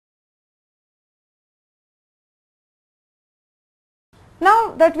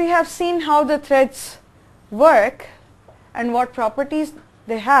Now that we have seen how the threads work and what properties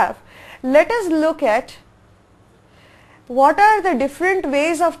they have, let us look at what are the different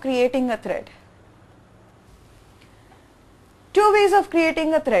ways of creating a thread. Two ways of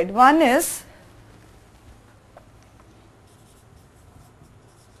creating a thread. One is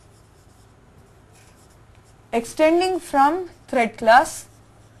extending from thread class,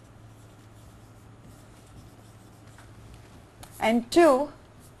 and two,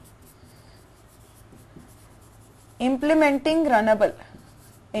 implementing runnable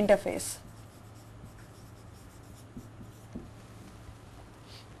interface.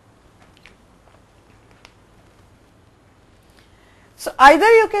 So either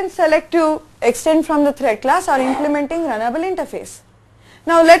you can select to extend from the thread class or implementing runnable interface.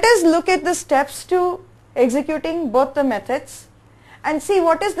 Now let us look at the steps to executing both the methods and see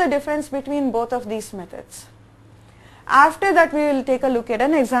what is the difference between both of these methods. After that we will take a look at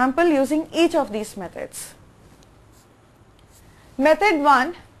an example using each of these methods. Method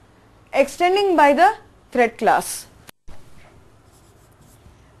 1, extending by the thread class.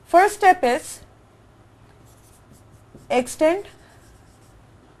 First step is extend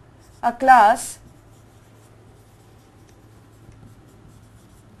a class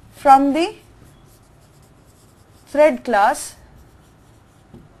from the thread class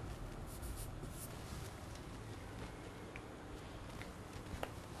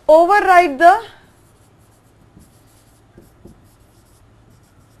override the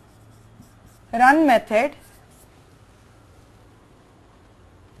run method,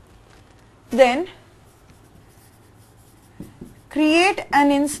 then create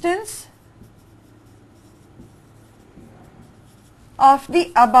an instance of the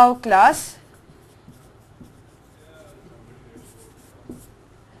above class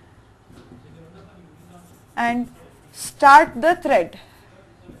and start the thread.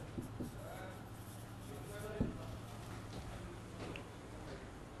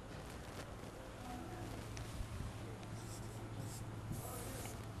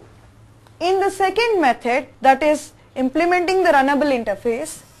 In the second method, that is implementing the runnable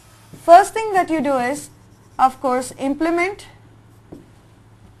interface, first thing that you do is, of course, implement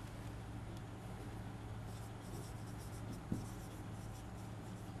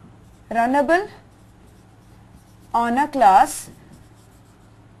runnable on a class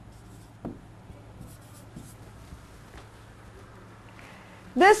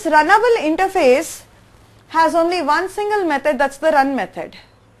This runnable interface has only one single method, that's the run method.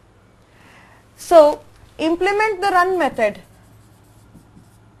 So implement the run method.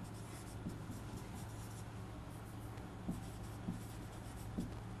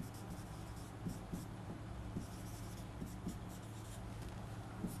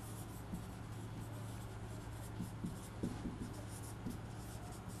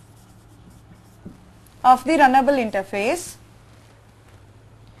 Of the runnable interface,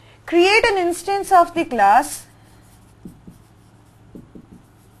 create an instance of the class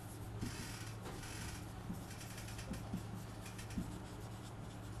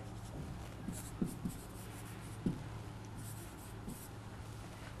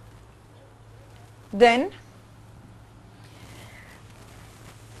then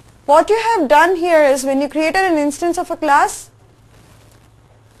what you have done here is when you created an instance of a class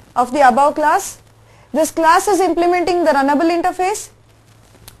of the above class, this class is implementing the runnable interface.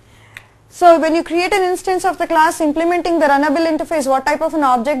 So when you create an instance of the class implementing the runnable interface, what type of an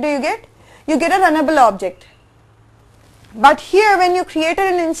object do you get? You get a runnable object. But here when you created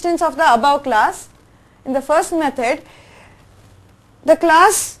an instance of the above class, in the first method, the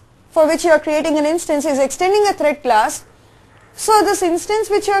class for which you are creating an instance is extending a thread class. So this instance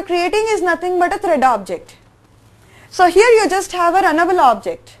which you are creating is nothing but a thread object. So here you just have a runnable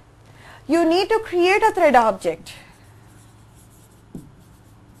object. You need to create a thread object.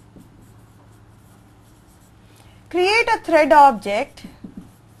 Create a thread object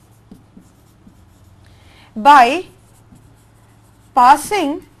by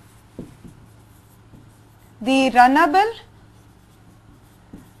passing the runnable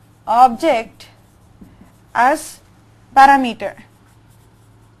object as parameter.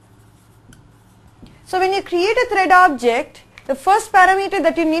 So when you create a thread object, the first parameter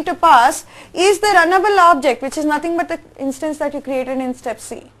that you need to pass is the runnable object, which is nothing but the instance that you created in step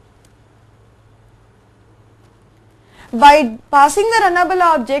C. By passing the runnable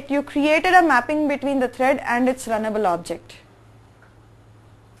object, you created a mapping between the thread and its runnable object.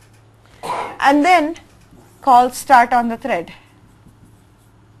 And then call start on the thread.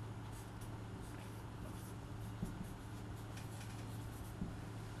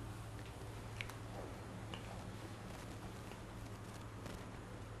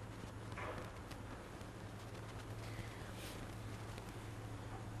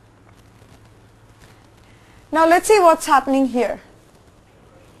 Now let's see what's happening here.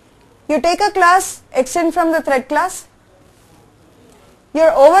 You take a class, extend from the thread class.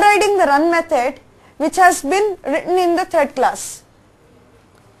 You're overriding the run method which has been written in the thread class.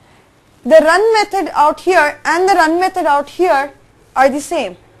 The run method out here and the run method out here are the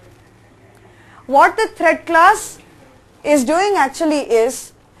same. What the thread class is doing actually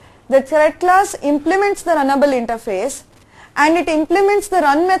is, the thread class implements the runnable interface and it implements the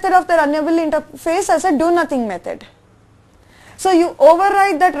run method of the runnable interface as a do nothing method. So you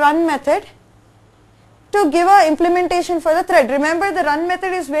override that run method to give a implementation for the thread. Remember, the run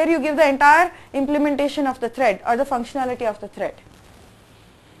method is where you give the entire implementation of the thread or the functionality of the thread.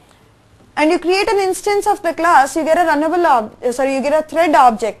 And you create an instance of the class, you get a you get a thread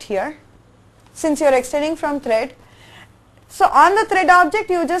object here, since you are extending from thread. So on the thread object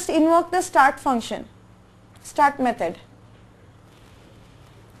you just invoke the start function, start method.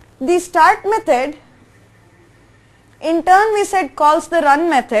 The start method in turn we said calls the run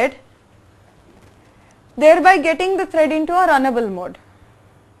method, thereby getting the thread into a runnable mode.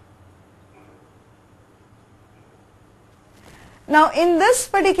 Now in this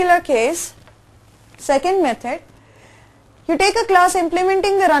particular case, second method, you take a class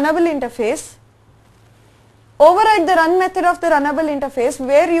implementing the runnable interface, override the run method of the runnable interface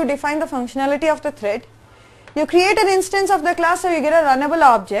where you define the functionality of the thread. You create an instance of the class, so you get a runnable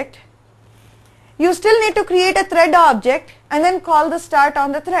object. You still need to create a thread object and then call the start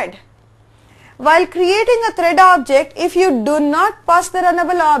on the thread. While creating a thread object, if you do not pass the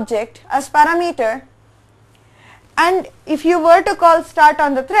runnable object as parameter, and if you were to call start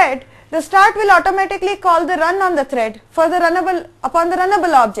on the thread, the start will automatically call the run on the thread for the runnable upon the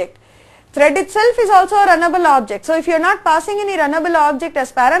runnable object. Thread itself is also a runnable object. So if you are not passing any runnable object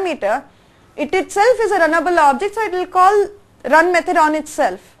as parameter, it itself is a runnable object, so it will call run method on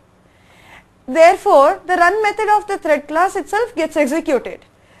itself. Therefore, the run method of the thread class itself gets executed,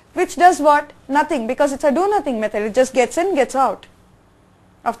 which does what? Nothing, because it's a do nothing method. It just gets in, gets out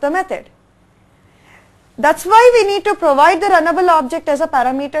of the method. That's why we need to provide the runnable object as a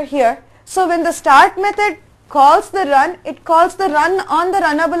parameter here. So when the start method calls the run, it calls the run on the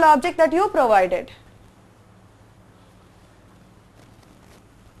runnable object that you provided.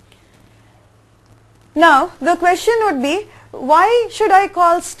 Now the question would be, why should I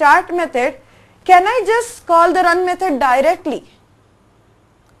call start method? Can I just call the run method directly?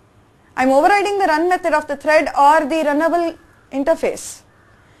 I'm overriding the run method of the thread or the runnable interface.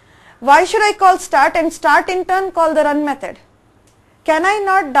 Why should I call start and start in turn call the run method? Can I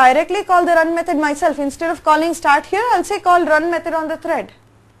not directly call the run method myself? Instead of calling start here, I'll say call run method on the thread.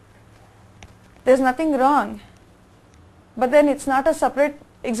 There's nothing wrong. But then it's not a separate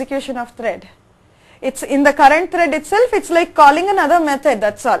execution of thread. It's in the current thread itself, it's like calling another method,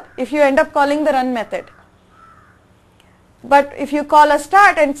 that's all, if you end up calling the run method. But if you call a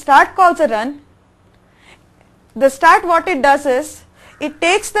start and start calls a run, the start, what it does is, it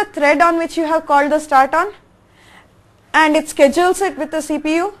takes the thread on which you have called the start on and it schedules it with the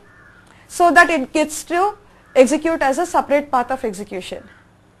CPU so that it gets to execute as a separate path of execution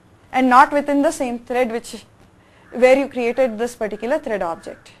and not within the same thread where you created this particular thread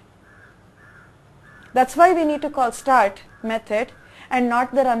object. That's why we need to call start method and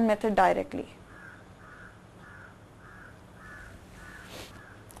not the run method directly.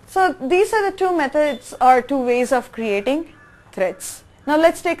 So these are the two methods or two ways of creating threads. Now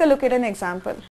let's take a look at an example.